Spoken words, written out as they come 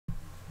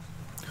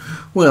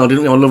Well,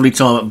 didn't we have a lovely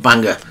time at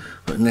Bangor?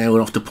 But now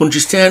we're off to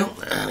Punchestown,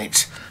 and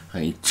it's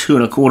a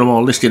 2.25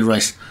 mile listed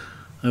race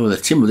over the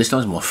timber. This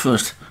time it's my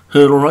first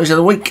hurdle race of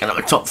the week. And at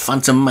the top,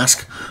 Phantom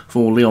Mask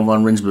for Leon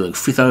van Rensburg,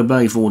 Fifth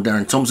Obey for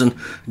Darren Thompson,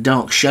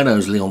 Dark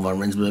Shadows, Leon van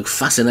Rensburg,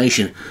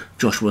 Fascination,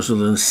 Joshua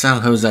Sutherland,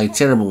 San Jose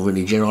Terrible,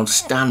 Vinnie Gerard,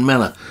 Stan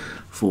Meller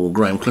for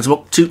Graham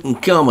Clutterbuck,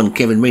 Tutankhamun,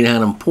 Kevin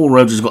Meanahan, and Paul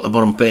Rhodes has got the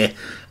bottom pair,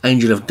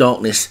 Angel of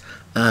Darkness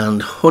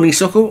and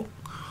Honeysuckle.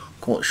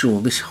 Quite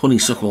sure this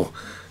Honeysuckle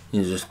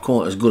is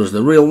quite as good as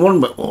the real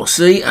one, but we'll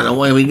see, and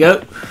away we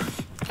go.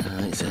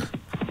 It's a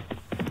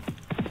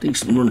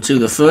decent run to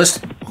the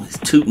first. It's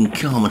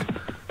Tutankhamun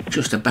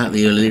just about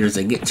the early leader as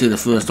they get to the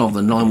first of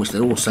the 9, which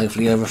they're all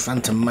safely over.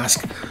 Phantom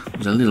Mask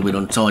was a little bit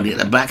untidy at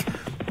the back,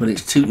 but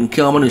it's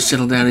Tutankhamun who's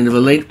settled down into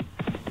the lead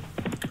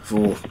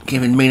for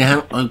Kevin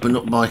Meanahan, opened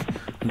up by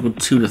a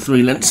good 2 to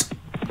 3 lengths.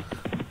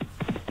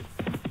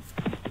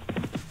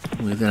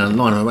 With a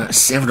line of about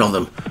 7 of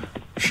them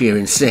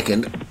sharing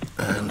second,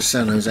 and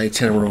San Jose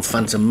Terrible and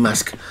Phantom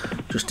Mask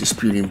just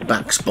disputing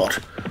back spot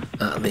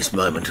at this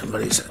moment.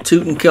 But it's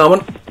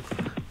Tutankhamun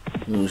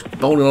who's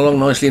bowling along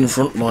nicely in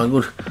front by a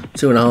good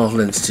 2.5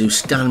 lengths to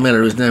Stan Meller,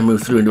 who's now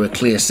moved through into a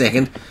clear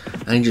second.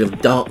 Angel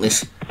of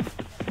Darkness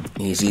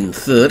is in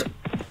third.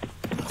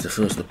 That's the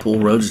first of Paul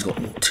Rhodes. He's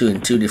got 2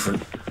 in 2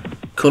 different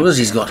colours.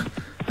 He's got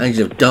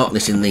Angel of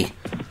Darkness in the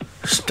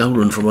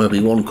stolen from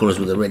Obi-Wan colours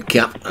with the red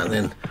cap, and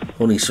then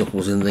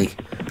Honeysuckles in the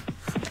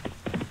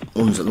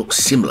ones that look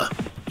similar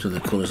to the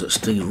colours that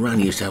Steve Rann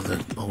used to have,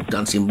 the old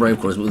Dancing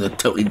Brave colours, but with a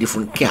totally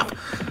different cap.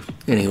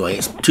 Anyway,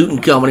 it's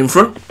Tutankhamun in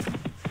front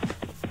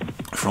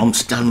from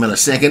Stan Meller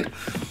second,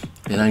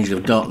 then Angel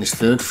of Darkness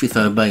third, Fifth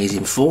Obey is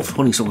in fourth,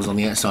 Honeysuckle's on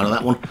the outside of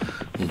that one.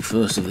 The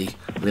first of the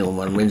Leon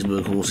van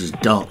Rensburg horses,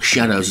 Dark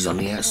Shadows, is on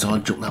the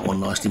outside, jumped that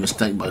one nicely,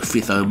 mistake by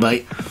Fifth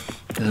Obey,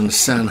 and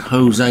San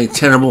Jose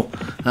Terrible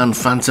and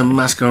Phantom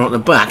Mask are at the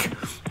back.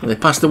 They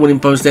passed the winning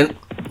post then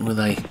with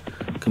a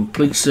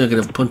complete circuit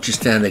of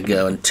Punchestown to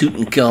go, and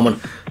Tutankhamun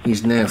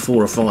is now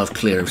 4 or 5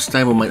 clear of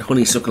stablemate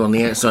Honeysuckle on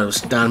the outside of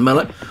Stan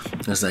Meller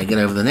as they get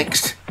over the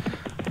next.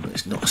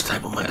 It's not a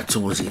stablemate at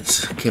all,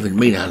 it's Kevin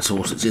Meanahan's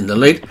horse that's in the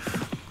lead.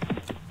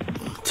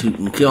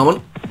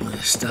 Tutankhamun,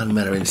 Stan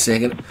Meller in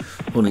second,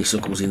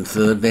 Honeysuckle's in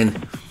third,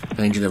 then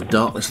Angel of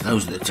Darkness.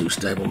 Those are the 2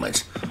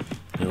 stablemates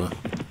who are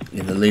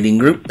in the leading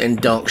group. Then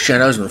Dark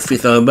Shadows and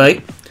Fifth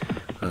Obey,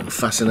 and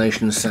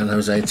Fascination, San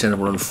Jose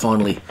Terrible, and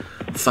finally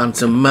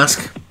Phantom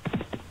Mask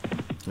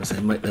as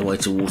they make their way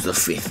towards the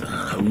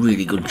 5th. A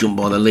really good jump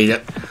by the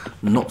leader,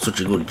 not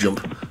such a good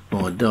jump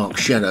by Dark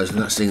Shadows,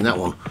 and that's seeing that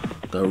one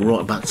go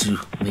right back to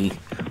the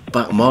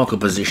back marker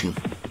position.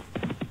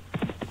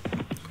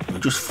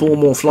 Just 4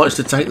 more flights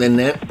to take then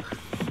now,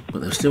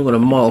 but they've still got a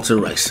mile to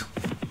race.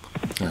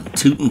 And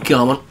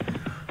Tutankhamun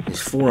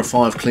is 4 or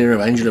 5 clear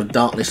of Angel of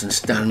Darkness and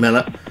Stan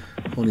Meller,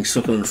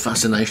 Honeysuckle and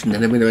Fascination,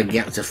 then a bit of a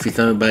gap to Fifth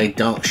Obey,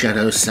 Dark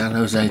Shadows, San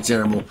Jose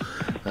Terrible,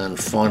 and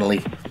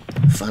finally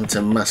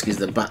Phantom Mask is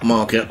the back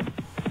marker.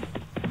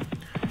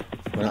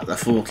 But at the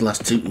 4th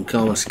last,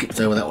 Tutankhamun skipped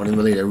over that one in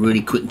the lead. A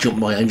really quick jump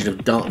by Angel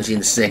of Darkness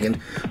in second,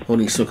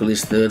 Honeysuckle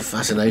is third,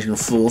 Fascination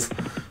 4th,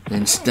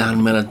 then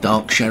Stan Meller,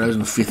 Dark Shadows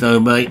and Fifth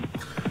Obey,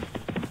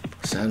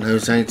 San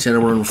Jose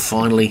Terrible, and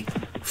finally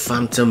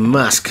Phantom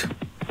Mask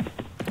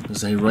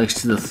as they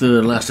race to the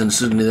 3rd last, and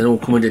suddenly they're all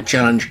coming to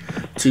challenge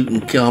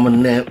Tutankhamun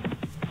now.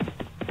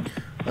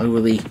 Over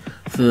the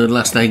 3rd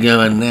last they go,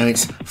 and now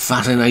it's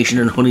Fascination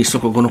and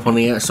Honeysuckle going up on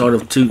the outside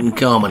of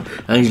Tutankhamun.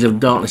 Angel of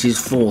Darkness is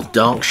 4th,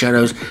 Dark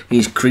Shadows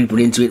is creeping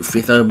into it,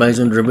 Fifth Obey's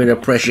under a bit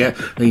of pressure.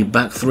 The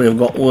back 3 have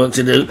got work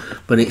to do,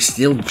 but it's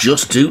still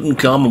just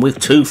Tutankhamun with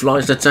 2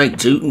 flights to take.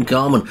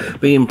 Tutankhamun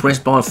being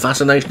pressed by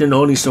Fascination and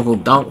Honeysuckle,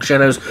 Dark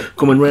Shadows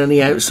coming round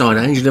the outside.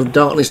 Angel of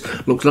Darkness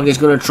looks like he's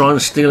going to try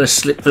and steal a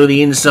slip through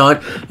the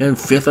inside, and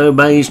Fifth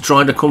Obey is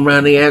trying to come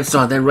round the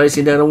outside. They're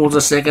racing down towards the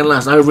 2nd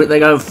last. Over it they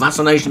go,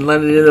 Fascination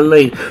landed in the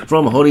lead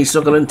from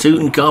Honeysuckle and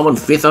Tutankhamun.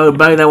 Fifth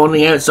Obey though on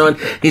the outside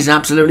is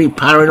absolutely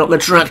powering up the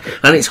track,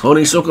 and it's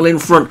Honeysuckle in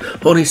front.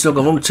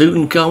 Honeysuckle from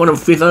Tutankhamun and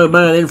Fifth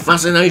Obey, and then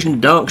Fascination,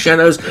 Dark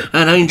Shadows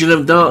and Angel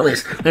of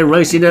Darkness. They're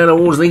racing down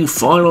towards the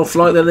final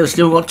flight there. They've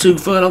still got 2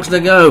 furlongs to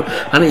go,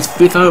 and it's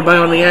Fifth Obey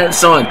on the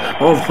outside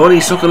of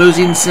Honeysuckle, who's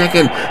in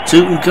second.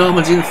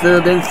 Tutankhamun's in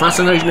third, then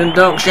Fascination and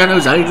Dark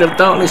Shadows. Angel of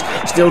Darkness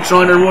still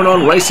trying to run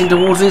on, racing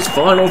towards this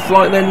final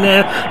flight then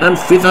now, and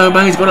Fifth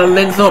Obey's got a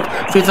length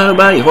up. Fifth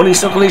Obey,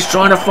 Honeysuckle is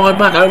trying to fight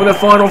back over the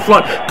final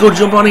flight. Good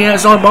jump on the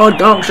outside by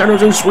Dark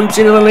Shadows, who sweeps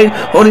into the lead.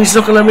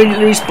 Honeysuckle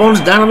immediately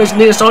responds down on this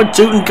near side.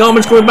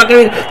 Tutankhamun's coming back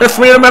in. The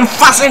 3 of them, and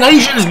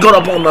Fascination's got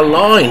up on the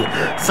line.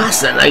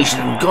 Fascination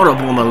got up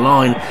on the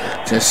line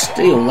to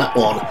steal that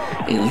one.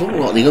 It looked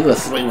like the other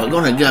 3 were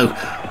going to go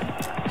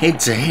head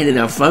to head in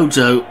a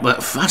photo,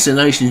 but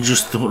Fascination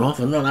just thought, off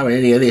and not having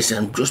any of this,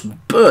 and just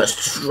burst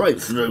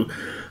straight through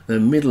the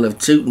middle of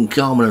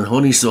Tutankhamun and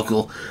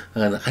Honeysuckle,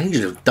 and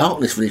Angel of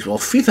Darkness finished well.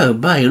 Fifth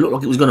Obey, who looked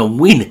like it was going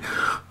to win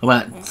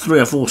about 3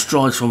 or 4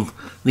 strides from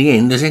the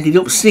end, has ended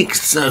up 6th,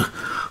 so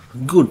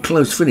good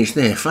close finish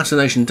there.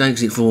 Fascination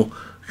takes it for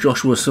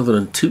Joshua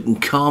Sutherland,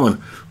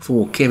 Tutankhamun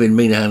for Kevin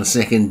Minahan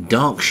second,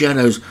 Dark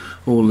Shadows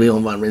for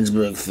Leon van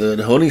Rensburg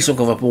third,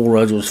 Honeysuckle for Paul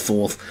Rhodes was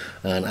fourth,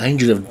 and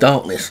Angel of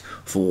Darkness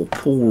for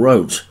Paul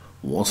Rhodes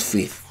was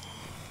fifth.